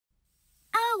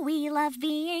We love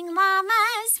being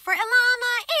llamas, for a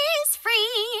llama is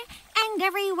free, and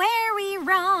everywhere we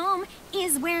roam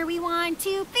is where we want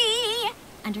to be.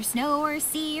 Under snow or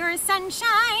sea or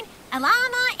sunshine, a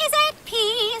llama is at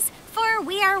peace, for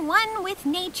we are one with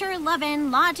nature, love and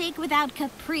logic without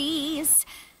caprice.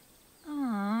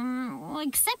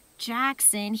 Except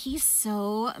Jackson, he's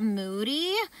so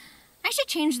moody. I should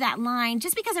change that line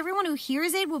just because everyone who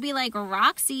hears it will be like,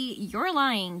 Roxy, you're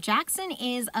lying. Jackson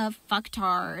is a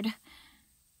fucktard.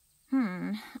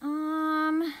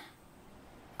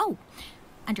 Oh,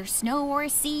 under snow or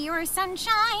sea or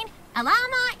sunshine, a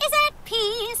llama is at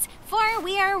peace, for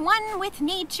we are one with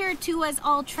nature, to us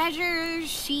all treasures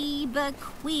she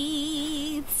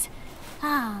bequeaths.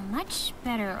 Much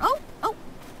better. Oh,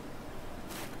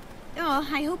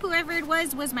 I hope whoever it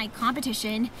was my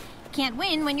competition. Can't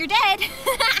win when you're dead.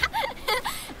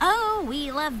 Oh, we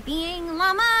love being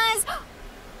llamas.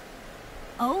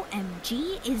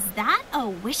 OMG, is that a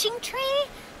wishing tree?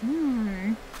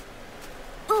 Ooh,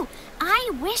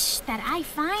 I wish that I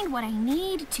find what I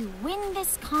need to win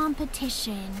this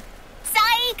competition.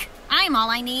 Psych! I'm all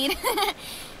I need.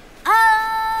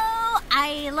 Oh,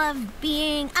 I love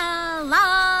being a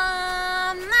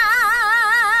llama.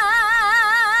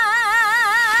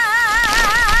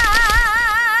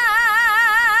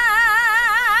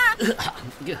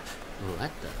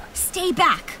 What the? Stay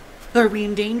back. Are we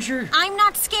in danger? I'm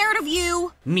not scared of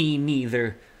you. Me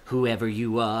neither, whoever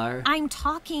you are. I'm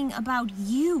talking about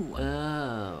you.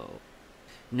 Oh.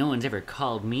 No one's ever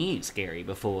called me scary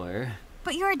before.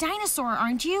 But you're a dinosaur,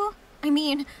 aren't you? I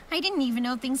mean, I didn't even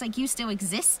know things like you still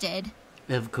existed.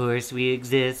 Of course we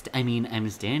exist. I mean, I'm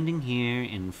standing here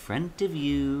in front of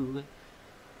you.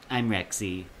 I'm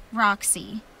Rexy.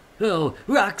 Roxy. Oh,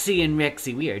 Roxy and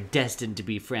Rexy, we are destined to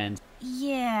be friends.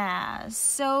 Yeah,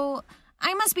 so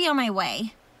I must be on my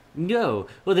way. No,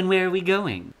 well then where are we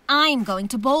going? I'm going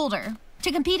to Boulder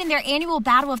to compete in their annual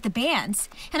Battle of the Bands,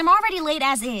 and I'm already late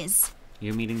as is.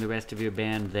 You're meeting the rest of your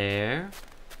band there?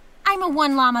 I'm a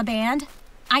one-llama band.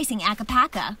 I sing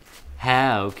acapacca.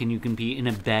 How can you compete in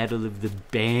a Battle of the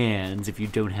Bands if you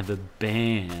don't have a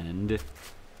band?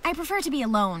 I prefer to be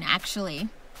alone, actually.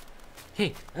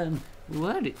 Hey,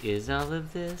 what is all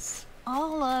of this?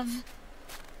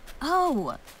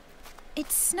 Oh,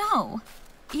 it's snow.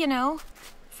 You know,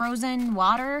 frozen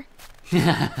water.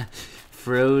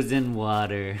 Frozen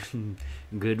water.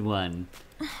 Good one.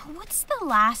 What's the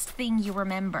last thing you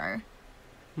remember?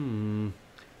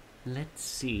 Let's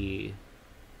see.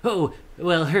 Oh,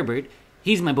 well, Herbert.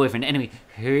 He's my boyfriend. Anyway,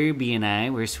 Herbie and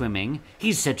I were swimming.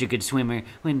 He's such a good swimmer.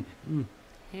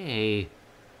 Hey,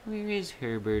 where is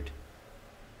Herbert?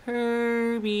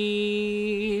 Herbie.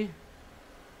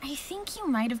 I think you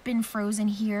might have been frozen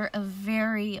here a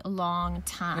very long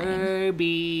time.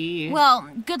 Herbie. Well,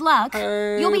 good luck.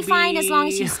 Herbie. You'll be fine as long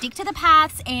as you stick to the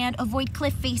paths and avoid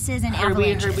cliff faces and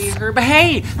avalanches. Herbie.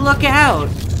 Hey, look out!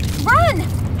 Run!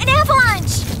 An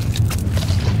avalanche!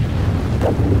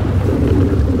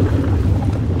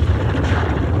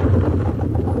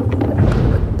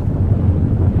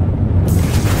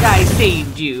 I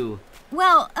saved you.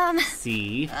 Well,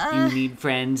 See, you need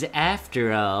friends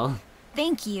after all.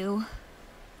 Thank you.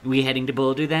 We heading to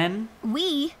Boulder then?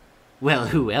 We? Well,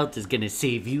 who else is gonna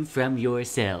save you from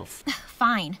yourself?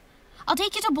 Fine. I'll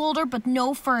take you to Boulder, but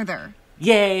no further.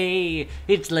 Yay!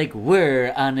 It's like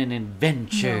we're on an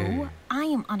adventure. No, I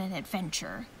am on an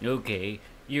adventure. Okay,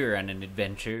 you're on an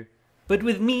adventure. But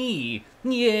with me!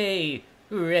 Yay!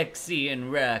 Rexy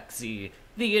and Roxy,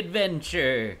 the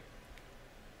adventure.